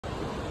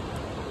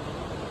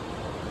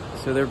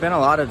So there have been a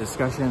lot of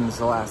discussions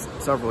the last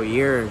several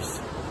years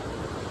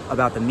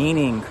about the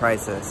meaning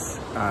crisis,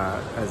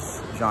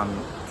 as John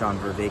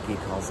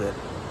Vervaeke calls it,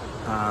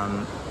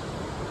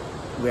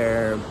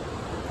 where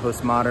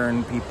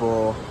postmodern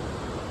people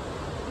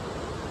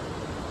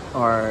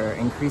are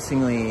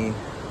increasingly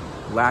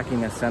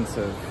lacking a sense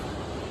of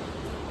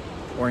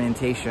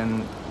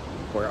orientation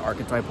or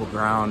archetypal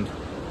ground.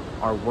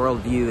 Our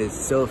worldview is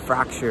so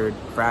fractured,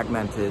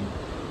 fragmented,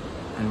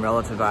 and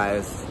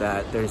relativized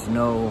that there's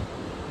no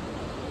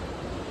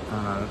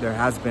there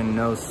has been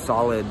no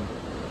solid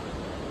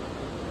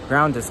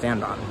ground to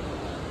stand on,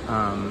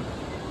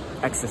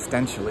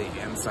 existentially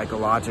and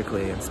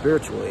psychologically and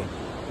spiritually.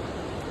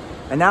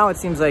 And now it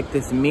seems like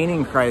this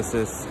meaning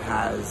crisis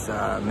has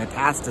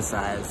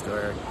metastasized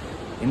or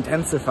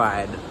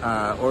intensified,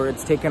 or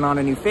it's taken on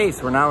a new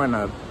face. We're now in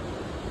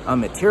a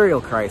material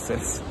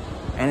crisis,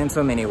 and in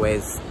so many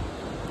ways,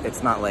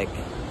 it's not like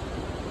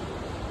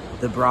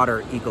the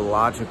broader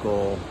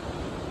ecological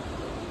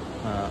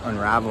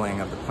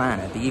unraveling of the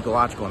planet, the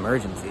ecological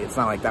emergency. It's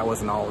not like that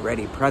wasn't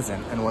already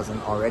present and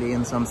wasn't already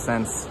in some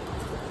sense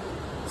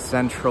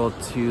central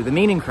to the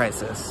meaning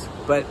crisis.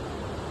 But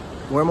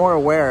we're more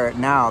aware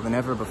now than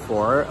ever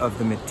before of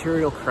the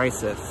material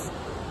crisis.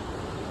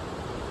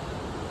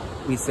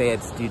 We say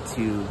it's due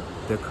to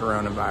the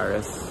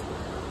coronavirus,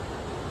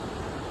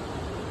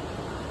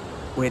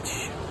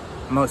 which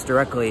most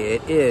directly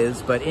it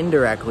is, but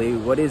indirectly,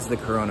 what is the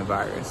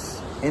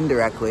coronavirus?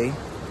 Indirectly,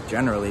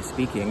 generally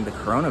speaking, the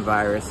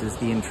coronavirus is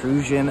the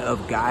intrusion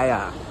of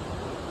Gaia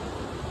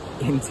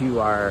into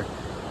our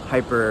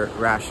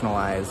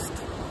hyper-rationalized,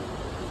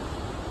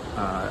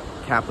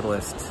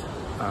 capitalist,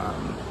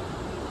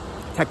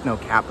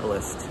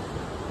 techno-capitalist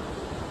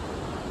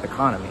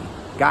economy.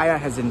 Gaia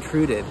has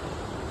intruded.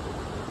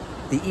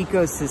 The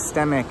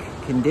ecosystemic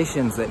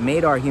conditions that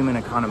made our human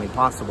economy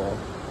possible,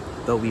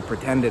 though we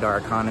pretended our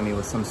economy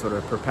was some sort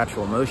of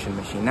perpetual motion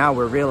machine, now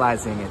we're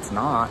realizing it's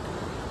not.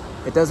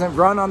 It doesn't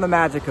run on the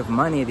magic of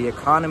money. The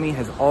economy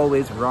has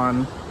always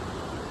run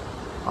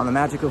on the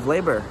magic of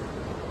labor.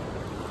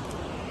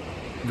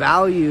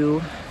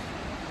 Value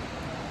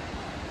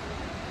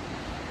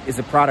is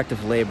a product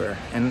of labor,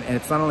 and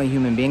it's not only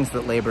human beings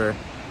that labor,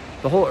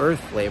 the whole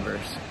earth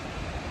labors,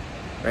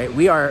 right?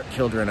 We are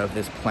children of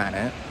this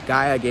planet.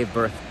 Gaia gave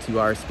birth to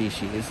our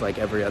species like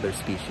every other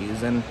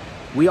species, and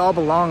we all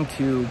belong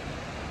to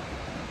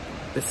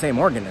the same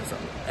organism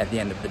at the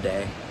end of the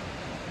day.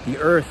 The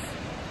earth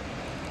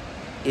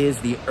is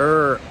the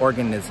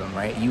organism,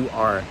 right? You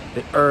are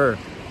the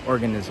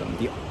organism,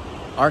 the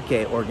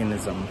arche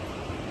organism.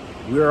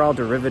 We are all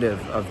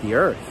derivative of the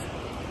earth.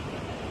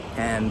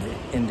 And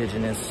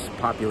indigenous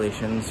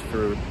populations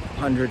for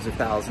hundreds of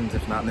thousands,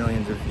 if not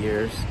millions of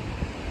years,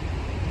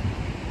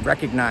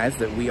 recognize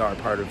that we are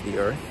part of the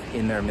earth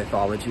in their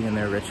mythology, in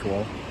their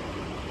ritual,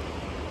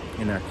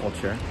 in their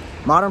culture.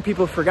 Modern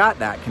people forgot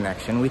that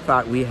connection. We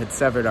thought we had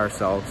severed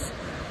ourselves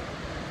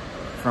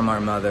from our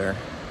mother.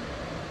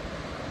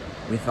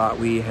 We thought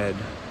we had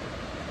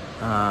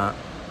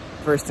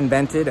first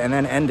invented and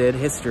then ended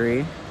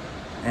history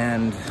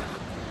and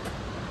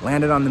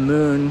landed on the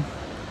moon.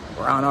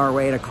 We're on our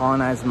way to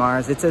colonize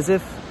Mars. It's as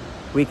if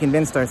we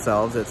convinced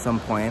ourselves at some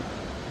point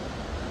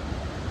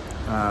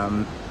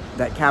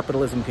that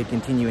capitalism could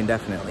continue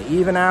indefinitely,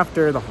 even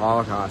after the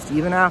Holocaust,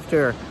 even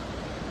after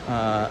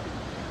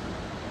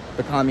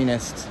the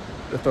communist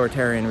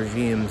authoritarian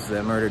regimes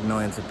that murdered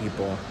millions of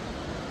people.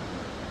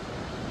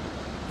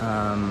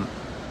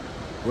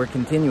 We're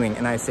continuing,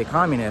 and I say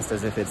communist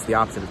as if it's the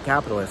opposite of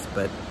capitalist,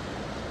 but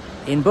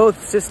in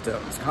both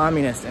systems,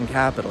 communist and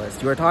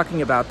capitalist, you are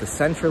talking about the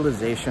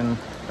centralization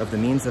of the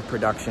means of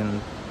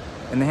production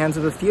in the hands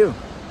of a few.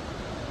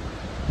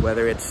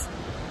 Whether it's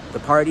the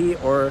party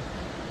or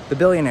the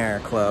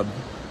billionaire club,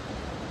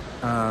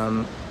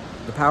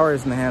 the power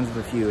is in the hands of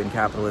a few in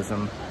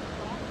capitalism,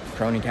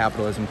 crony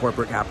capitalism,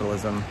 corporate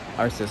capitalism,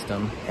 our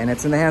system, and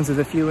it's in the hands of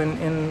a few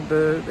in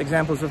the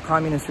examples of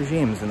communist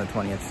regimes in the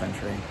 20th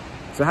century.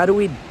 So how do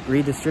we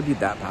redistribute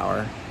that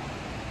power?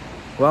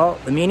 Well,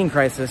 the meaning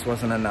crisis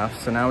wasn't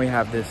enough, so now we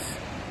have this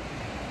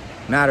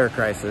matter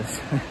crisis,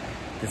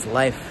 this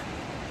life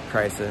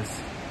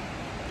crisis.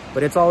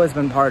 But it's always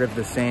been part of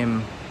the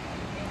same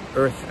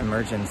earth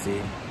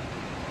emergency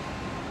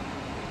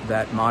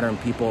that modern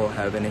people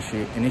have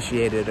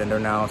initiated and are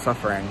now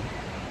suffering.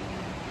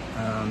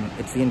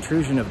 It's the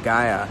intrusion of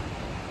Gaia,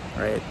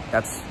 right?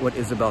 That's what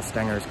Isabel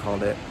Stengers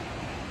called it.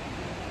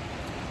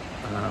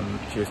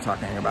 She was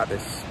talking about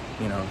this,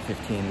 you know,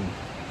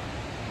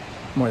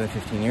 more than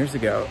 15 years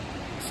ago.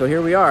 So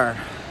here we are,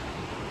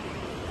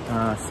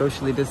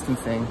 socially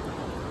distancing,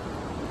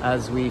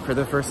 as we, for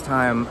the first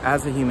time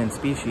as a human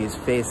species,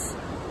 face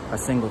a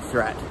single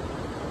threat.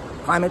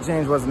 Climate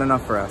change wasn't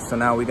enough for us, so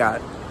now we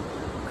got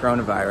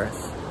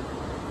coronavirus.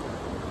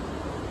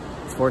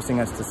 It's forcing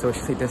us to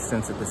socially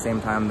distance at the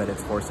same time that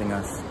it's forcing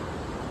us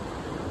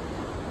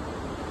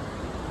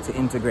to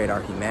integrate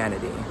our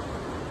humanity.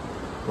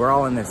 We're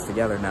all in this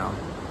together now.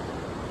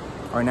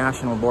 Our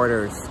national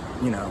borders,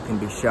 you know, can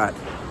be shut,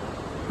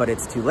 but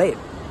it's too late.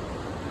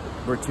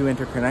 We're too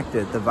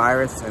interconnected. The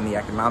virus and the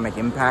economic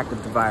impact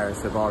of the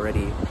virus have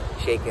already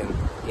shaken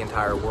the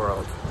entire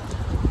world.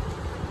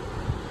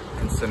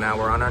 And so now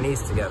we're on our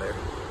knees together.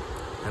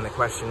 And the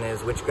question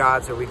is, which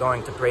gods are we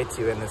going to pray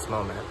to in this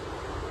moment?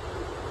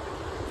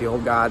 The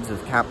old gods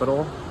of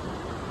capital,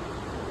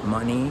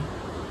 money,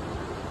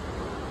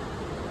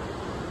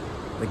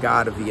 the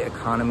god of the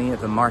economy,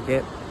 of the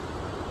market,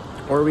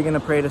 or are we going to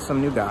pray to some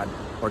new god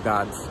or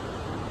gods?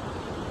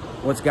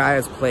 What's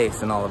Gaia's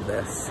place in all of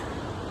this?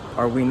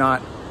 Are we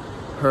not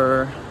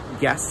her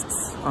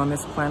guests on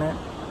this planet?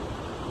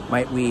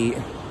 Might we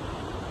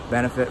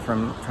benefit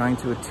from trying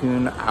to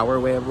attune our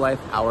way of life,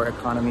 our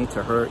economy,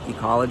 to her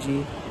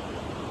ecology?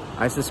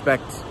 I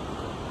suspect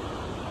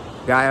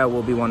Gaia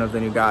will be one of the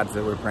new gods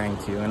that we're praying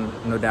to,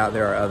 and no doubt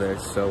there are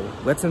others. So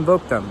let's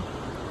invoke them.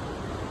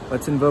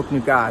 Let's invoke new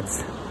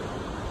gods,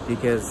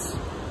 because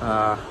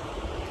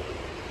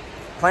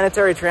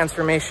planetary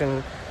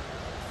transformation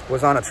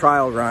was on a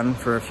trial run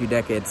for a few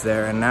decades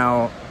there, and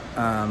now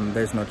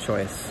there's no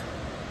choice.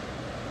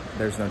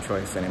 There's no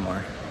choice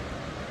anymore.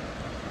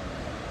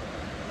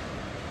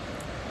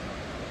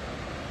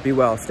 Be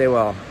well, stay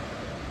well.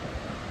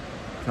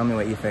 Tell me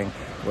what you think,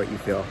 what you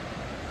feel.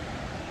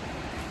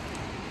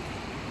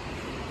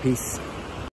 Peace.